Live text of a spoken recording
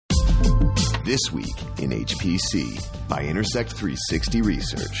This Week in HPC by Intersect 360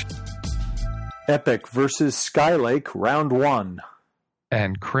 Research. EPYC versus Skylake, Round 1.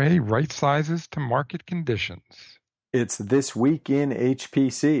 And Cray right sizes to market conditions. It's This Week in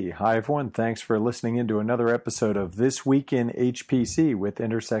HPC. Hi, everyone. Thanks for listening in to another episode of This Week in HPC with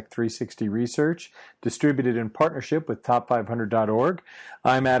Intersect 360 Research, distributed in partnership with Top500.org.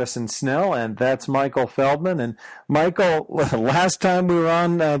 I'm Addison Snell, and that's Michael Feldman. And Michael, last time we were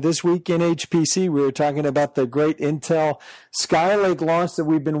on This Week in HPC, we were talking about the great Intel Skylake launch that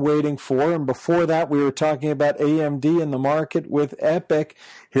we've been waiting for. And before that, we were talking about AMD in the market with EPYC.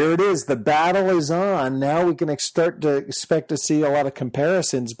 Here it is. The battle is on. Now we can start to expect to see a lot of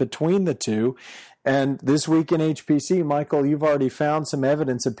comparisons between the two. And This Week in HPC, Michael, you've already found some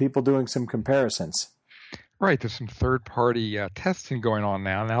evidence of people doing some comparisons. Right. There's some third-party testing going on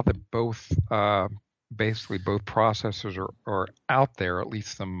now that both processors are out there, at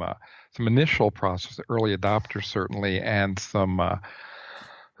least some initial processors, early adopters certainly, and some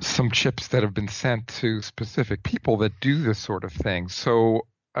chips that have been sent to specific people that do this sort of thing. So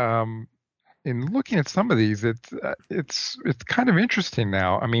in looking at some of these, it's kind of interesting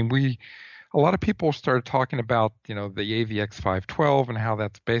now. I mean, a lot of people started talking about, the AVX 512 and how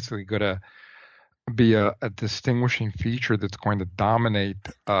that's basically going to be a distinguishing feature that's going to dominate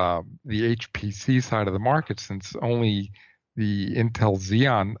the HPC side of the market, since only the Intel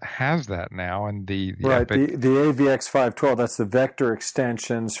Xeon has that now, and the right, EPYC. the AVX 512, that's the vector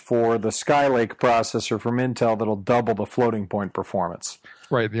extensions for the Skylake processor from Intel that'll double the floating point performance.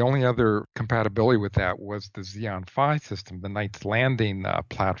 Right. The only other compatibility with that was the Xeon Phi system, the Knights Landing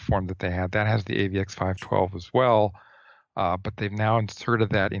platform that they had. That has the AVX 512 as well, but they've now inserted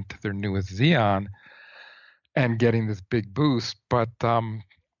that into their newest Xeon and getting this big boost. But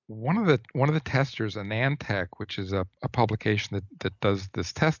one of the testers, AnandTech, which is a publication that does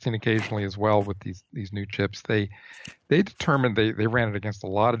this testing occasionally as well with these new chips, they determined they ran it against a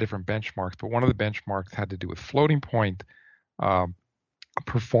lot of different benchmarks, but one of the benchmarks had to do with floating point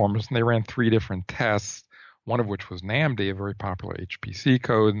performance, and they ran 3 different tests, one of which was NAMD, a very popular HPC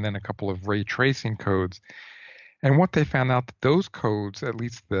code, and then a couple of ray tracing codes. And what they found out that those codes, at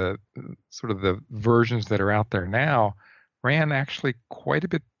least the sort of the versions that are out there now, ran actually quite a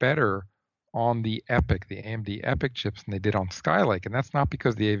bit better on the EPYC, the AMD EPYC chips, than they did on Skylake. And that's not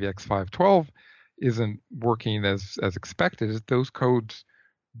because the AVX 512 isn't working as expected. Is those codes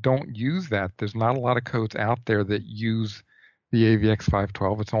don't use that. There's not a lot of codes out there that use the AVX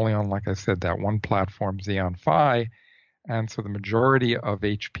 512. It's only on, like I said, that one platform, Xeon Phi. And so the majority of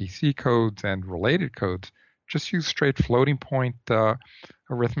HPC codes and related codes just use straight floating point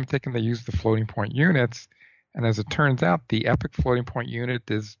arithmetic, and they use the floating point units. And as it turns out, the EPYC floating point unit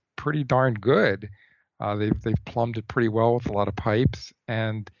is pretty darn good. They've plumbed it pretty well with a lot of pipes,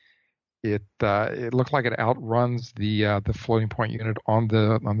 and it looked like it outruns the floating point unit on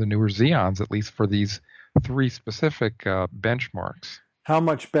the newer Xeons, at least for these 3 specific benchmarks. How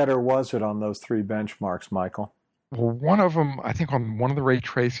much better was it on those 3 benchmarks, Michael? Well, one of them, I think on one of the ray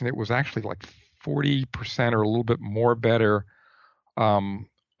tracing, it was actually like 40% or a little bit more better. On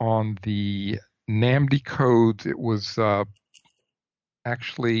the NAMD codes, it was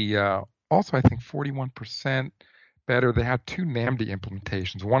actually also, I think, 41% better. They had 2 NAMD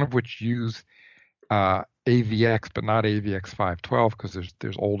implementations, one of which used AVX, but not AVX 512, because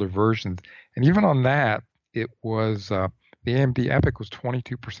there's older versions. And even on that, it was the AMD EPYC was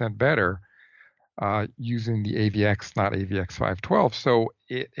 22% better using the AVX, not AVX 512. So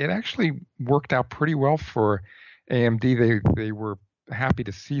it actually worked out pretty well for AMD. They were happy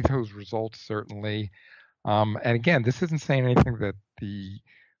to see those results, certainly. And again, this isn't saying anything that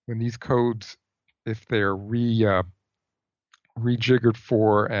when these codes, if they're rejiggered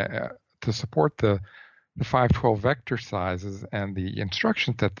to support the 512 vector sizes and the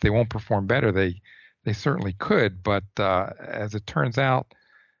instructions, that they won't perform better. They certainly could, but as it turns out,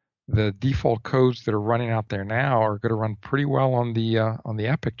 the default codes that are running out there now are going to run pretty well on the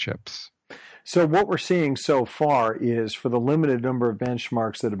EPYC chips. So what we're seeing so far is, for the limited number of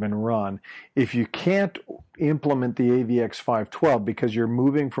benchmarks that have been run, if you can't implement the AVX 512 because you're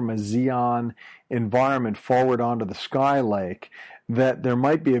moving from a Xeon environment forward onto the Skylake, that there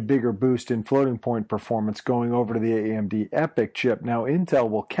might be a bigger boost in floating point performance going over to the AMD EPYC chip. Now, Intel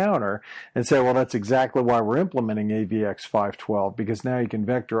will counter and say, well, that's exactly why we're implementing AVX 512, because now you can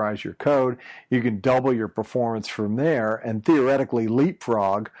vectorize your code, you can double your performance from there, and theoretically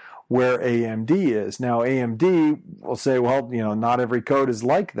leapfrog where AMD is. Now, AMD will say, well, not every code is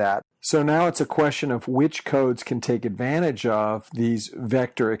like that. So now it's a question of which codes can take advantage of these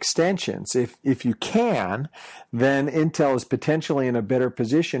vector extensions. If you can, then Intel is potentially in a better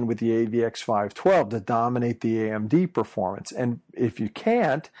position with the AVX512 to dominate the AMD performance. And if you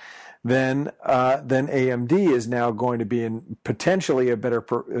can't, then AMD is now going to be in potentially a better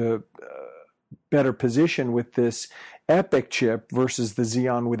position with this EPYC chip versus the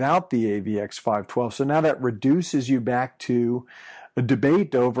Xeon without the AVX512. So now that reduces you back to a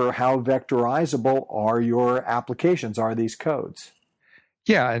debate over how vectorizable are your applications, are these codes.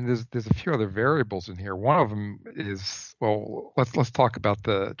 Yeah, and there's a few other variables in here. One of them is, well, let's talk about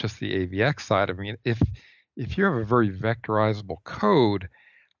just the AVX side. I mean, if you have a very vectorizable code,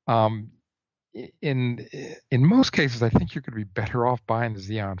 in most cases, I think you're going to be better off buying the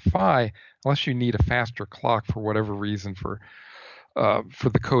Xeon Phi, unless you need a faster clock for whatever reason, for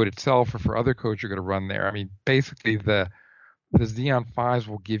the code itself or for other codes you're going to run there. I mean, basically the Xeon Phis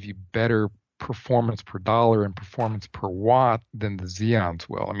will give you better performance per dollar and performance per watt than the Xeons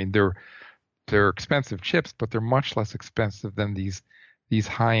will. I mean, they're expensive chips, but they're much less expensive than these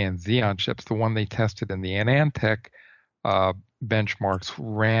high-end Xeon chips. The one they tested in the AnandTech benchmarks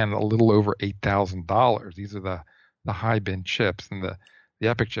ran a little over $8,000. These are the high-bin chips, and the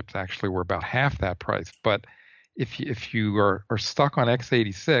EPYC chips actually were about half that price. But if you are stuck on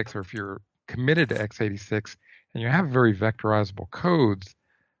x86, or if you're committed to x86 and you have very vectorizable codes,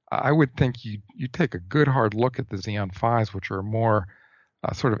 I would think you take a good hard look at the Xeon Phis, which are a more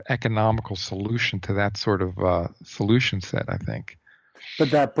sort of economical solution to that sort of solution set, I think.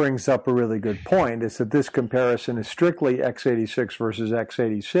 But that brings up a really good point, is that this comparison is strictly x86 versus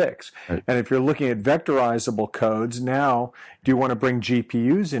x86. Right. And if you're looking at vectorizable codes, now do you want to bring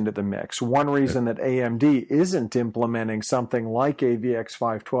GPUs into the mix? One reason that AMD isn't implementing something like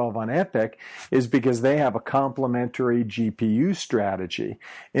AVX512 on EPYC is because they have a complementary GPU strategy.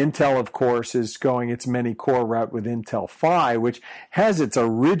 Intel, of course, is going its many-core route with Intel Phi, which has its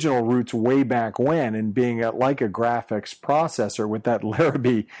original roots way back when in being like a graphics processor with that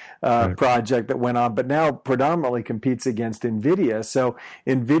Larrabee project that went on, but now predominantly competes against NVIDIA. So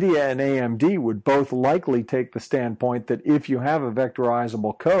NVIDIA and AMD would both likely take the standpoint that if you have a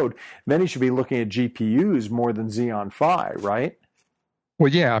vectorizable code, then you should be looking at GPUs more than Xeon Phi, right? Well,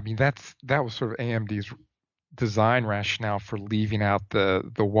 yeah, I mean, that was sort of AMD's design rationale for leaving out the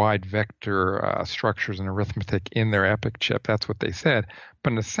wide vector structures and arithmetic in their EPYC chip. That's what they said.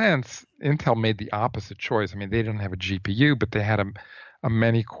 But in a sense, Intel made the opposite choice. I mean, they didn't have a GPU, but they had a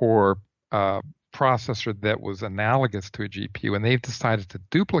many-core processor that was analogous to a GPU, and they've decided to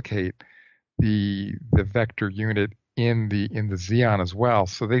duplicate the vector unit in the Xeon as well.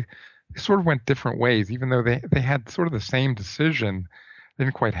 So they sort of went different ways, even though they had sort of the same decision. They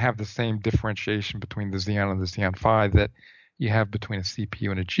didn't quite have the same differentiation between the Xeon and the Xeon Phi that you have between a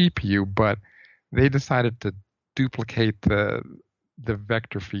CPU and a GPU, but they decided to duplicate the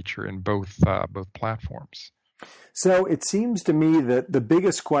vector feature in both platforms. So it seems to me that the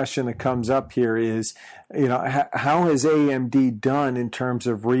biggest question that comes up here is, how has AMD done in terms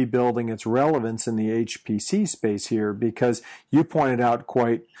of rebuilding its relevance in the HPC space here? Because you pointed out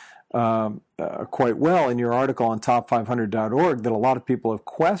quite well in your article on top500.org that a lot of people have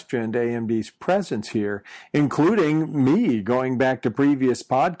questioned AMD's presence here, including me, going back to previous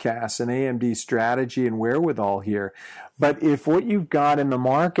podcasts, and AMD's strategy and wherewithal here. But if what you've got in the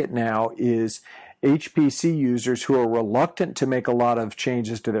market now is HPC users who are reluctant to make a lot of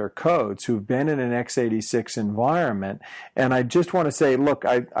changes to their codes, who've been in an x86 environment, and I just want to say, look,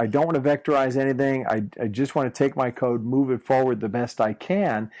 I don't want to vectorize anything. I just want to take my code, move it forward the best I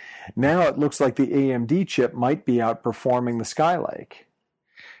can. Now it looks like the AMD chip might be outperforming the Skylake.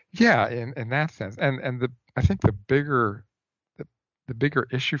 Yeah, in that sense, and I think the bigger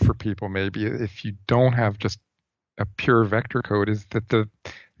issue for people, maybe if you don't have just a pure vector code, is that the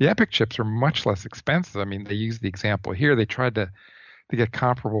EPYC chips are much less expensive. I mean, they use the example here. They tried to get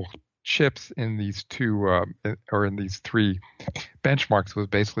comparable chips in these two or in these three benchmarks. It was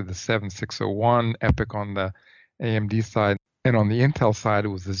basically the 7601 EPYC on the AMD side, and on the Intel side, it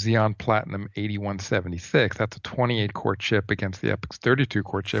was the Xeon Platinum 8176. That's a 28-core chip against the EPYC's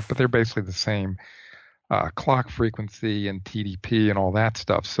 32-core chip, but they're basically the same clock frequency and TDP and all that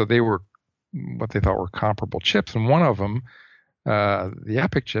stuff. So they were what they thought were comparable chips, and one of them, the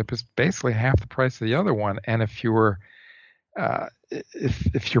EPYC chip, is basically half the price of the other one. And if your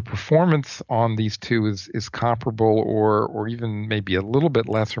performance on these two is comparable or even maybe a little bit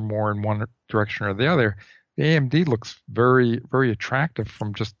less or more in one direction or the other, the AMD looks very, very attractive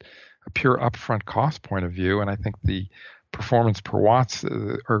from just a pure upfront cost point of view. And I think the performance per watts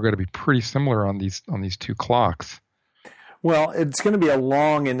are going to be pretty similar on these two clocks. Well, it's going to be a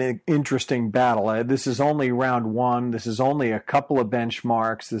long and interesting battle. This is only round one. This is only a couple of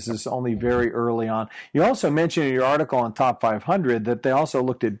benchmarks. This is only very early on. You also mentioned in your article on Top 500 that they also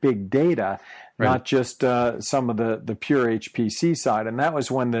looked at big data, right, not just some of the pure HPC side. And that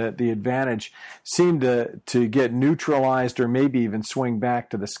was when the advantage seemed to get neutralized or maybe even swing back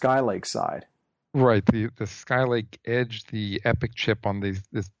to the Skylake side. Right. The Skylake edged the EPYC chip on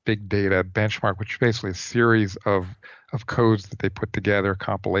this big data benchmark, which is basically a series of codes that they put together,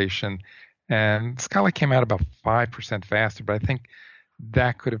 compilation. And Skylake came out about 5% faster, but I think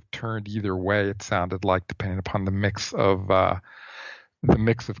that could have turned either way, it sounded like, depending upon the mix of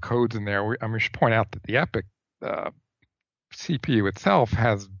codes in there. We should point out that the EPYC CPU itself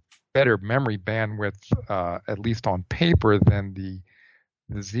has better memory bandwidth, at least on paper, than the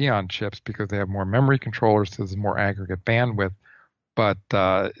Xeon chips, because they have more memory controllers, so there's more aggregate bandwidth, but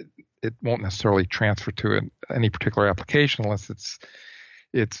it won't necessarily transfer to any particular application unless it's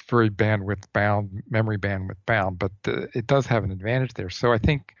very bandwidth bound, memory bandwidth bound, but it does have an advantage there. So I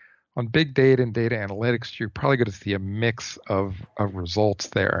think on big data and data analytics, you're probably going to see a mix of results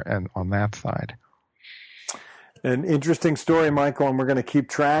there and on that side. An interesting story, Michael, and we're going to keep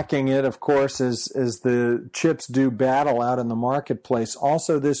tracking it, of course, as the chips do battle out in the marketplace.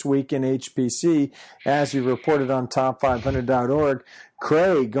 Also this week in HPC, as you reported on top500.org,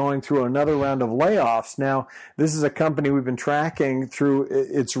 Cray going through another round of layoffs. Now, this is a company we've been tracking through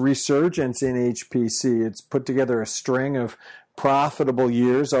its resurgence in HPC. It's put together a string of profitable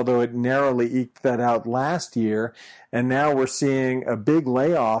years, although it narrowly eked that out last year. And now we're seeing a big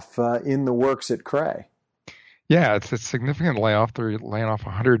layoff in the works at Cray. Yeah, it's a significant layoff. They're laying off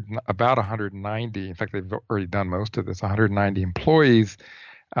about 190. In fact, they've already done most of this, 190 employees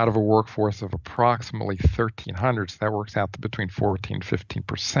out of a workforce of approximately 1,300. So that works out to between 14 and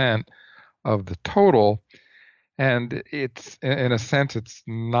 15% of the total. And it's, in a sense, it's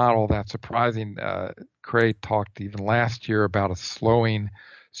not all that surprising. Cray talked even last year about a slowing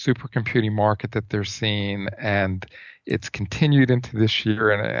supercomputing market that they're seeing, and it's continued into this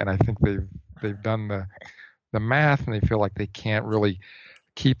year. And I think they've done the math, and they feel like they can't really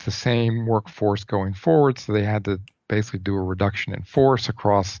keep the same workforce going forward, so they had to basically do a reduction in force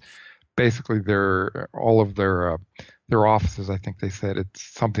across basically all of their offices. I think they said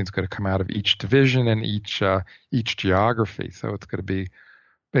something's going to come out of each division and each geography, so it's going to be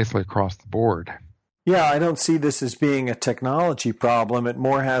basically across the board. Yeah, I don't see this as being a technology problem. It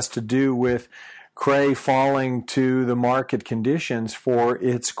more has to do with Cray falling to the market conditions for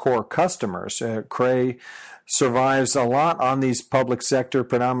its core customers. Cray survives a lot on these public sector,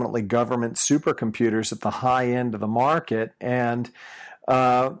 predominantly government supercomputers at the high end of the market. And,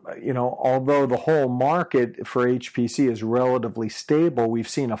 although the whole market for HPC is relatively stable, we've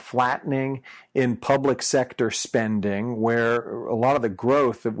seen a flattening in public sector spending, where a lot of the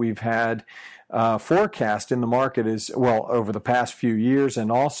growth that we've had forecast in the market is, well, over the past few years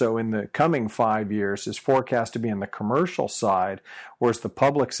and also in the coming 5 years, is forecast to be in the commercial side, whereas the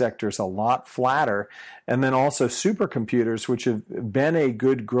public sector is a lot flatter. And then also supercomputers, which have been a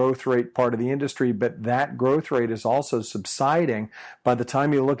good growth rate part of the industry, but that growth rate is also subsiding. By the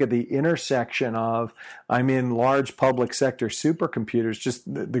time you look at the intersection of, I'm in large public sector supercomputers,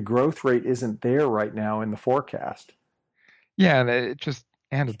 just the growth rate isn't there right now in the forecast. Yeah, and it just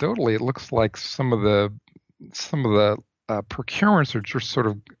anecdotally, it looks like some of the procurements are just sort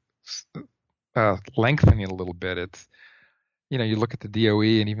of lengthening a little bit. It's, you look at the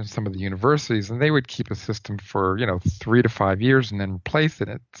DOE and even some of the universities, and they would keep a system for 3 to 5 years and then replace it.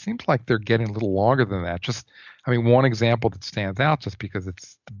 It seems like they're getting a little longer than that. One example that stands out, just because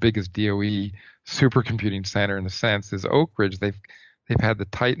it's the biggest DOE supercomputing center in a sense, is Oak Ridge. They've had the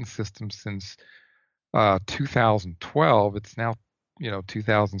Titan system since 2012. It's now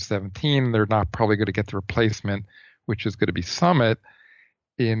 2017, they're not probably going to get the replacement, which is going to be Summit,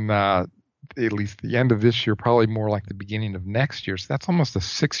 in at least the end of this year, probably more like the beginning of next year. So that's almost a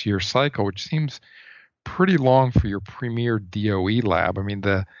 6-year cycle, which seems pretty long for your premier DOE lab. I mean,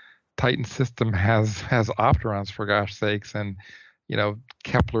 the Titan system has Opterons, for gosh sakes, and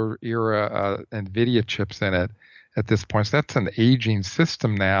Kepler era NVIDIA chips in it at this point. So that's an aging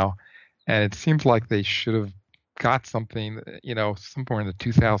system now, and it seems like they should have got something, somewhere in the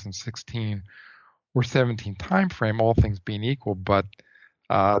 2016 or 17 timeframe, all things being equal, but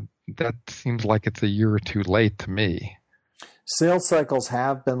that seems like it's a year or two late to me. Sales cycles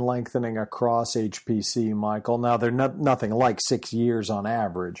have been lengthening across HPC, Michael. Now, they're nothing like 6 years on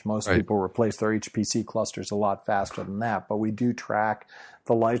average. Most people replace their HPC clusters a lot faster than that, but we do track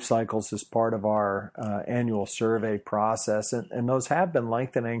the life cycles as part of our annual survey process, and those have been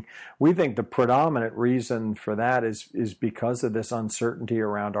lengthening. We think the predominant reason for that is because of this uncertainty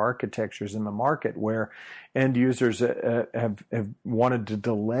around architectures in the market, where end users have wanted to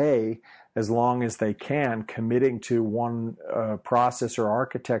delay as long as they can, committing to one process or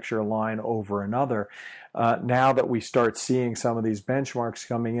architecture line over another. Now that we start seeing some of these benchmarks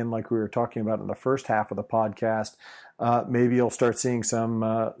coming in, like we were talking about in the first half of the podcast, maybe you'll start seeing some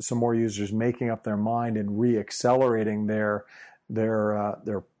more users making up their mind and re-accelerating their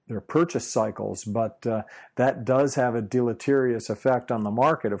purchase cycles, but that does have a deleterious effect on the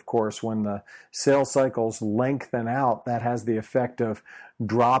market. Of course, when the sales cycles lengthen out, that has the effect of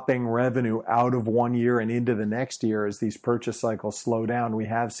dropping revenue out of one year and into the next year as these purchase cycles slow down. We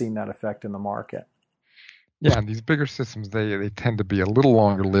have seen that effect in the market. Yeah, and these bigger systems, they tend to be a little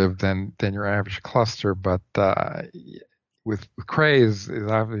longer lived than your average cluster, but with Cray is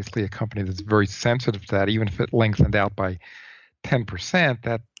obviously a company that's very sensitive to that. Even if it lengthened out by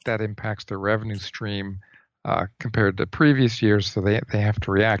 10%, that impacts their revenue stream compared to previous years, so they have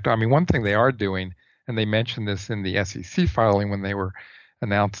to react. I mean, one thing they are doing, and they mentioned this in the SEC filing when they were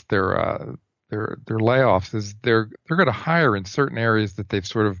announced their layoffs, is they're going to hire in certain areas that they've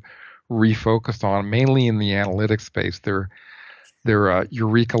sort of refocused on, mainly in the analytics space. Their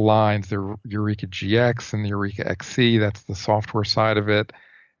Eureka lines, their Eureka GX and the Eureka XC, that's the software side of it,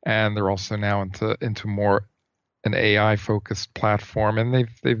 and they're also now into more an AI-focused platform, and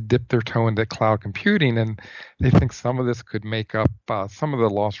they've dipped their toe into cloud computing, and they think some of this could make up some of the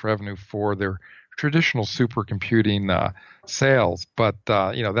lost revenue for their traditional supercomputing sales. But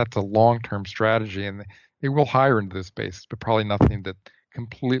that's a long-term strategy, and they will hire into this space, but probably nothing that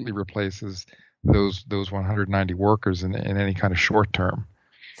completely replaces those 190 workers in any kind of short term.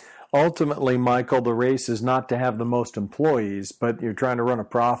 Ultimately, Michael, the race is not to have the most employees, but you're trying to run a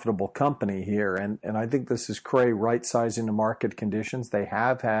profitable company here. And I think this is Cray right-sizing the market conditions. They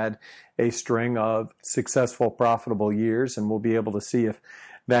have had a string of successful, profitable years, and we'll be able to see if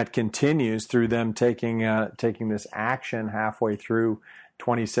that continues through them taking this action halfway through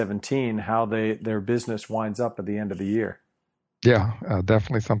 2017, how their business winds up at the end of the year. Yeah,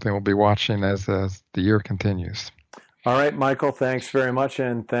 definitely something we'll be watching as the year continues. All right, Michael, thanks very much,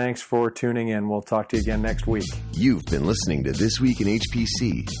 and thanks for tuning in. We'll talk to you again next week. You've been listening to This Week in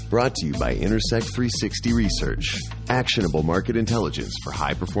HPC, brought to you by Intersect 360 Research, actionable market intelligence for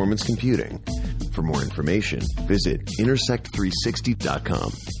high-performance computing. For more information, visit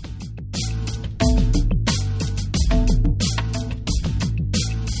intersect360.com.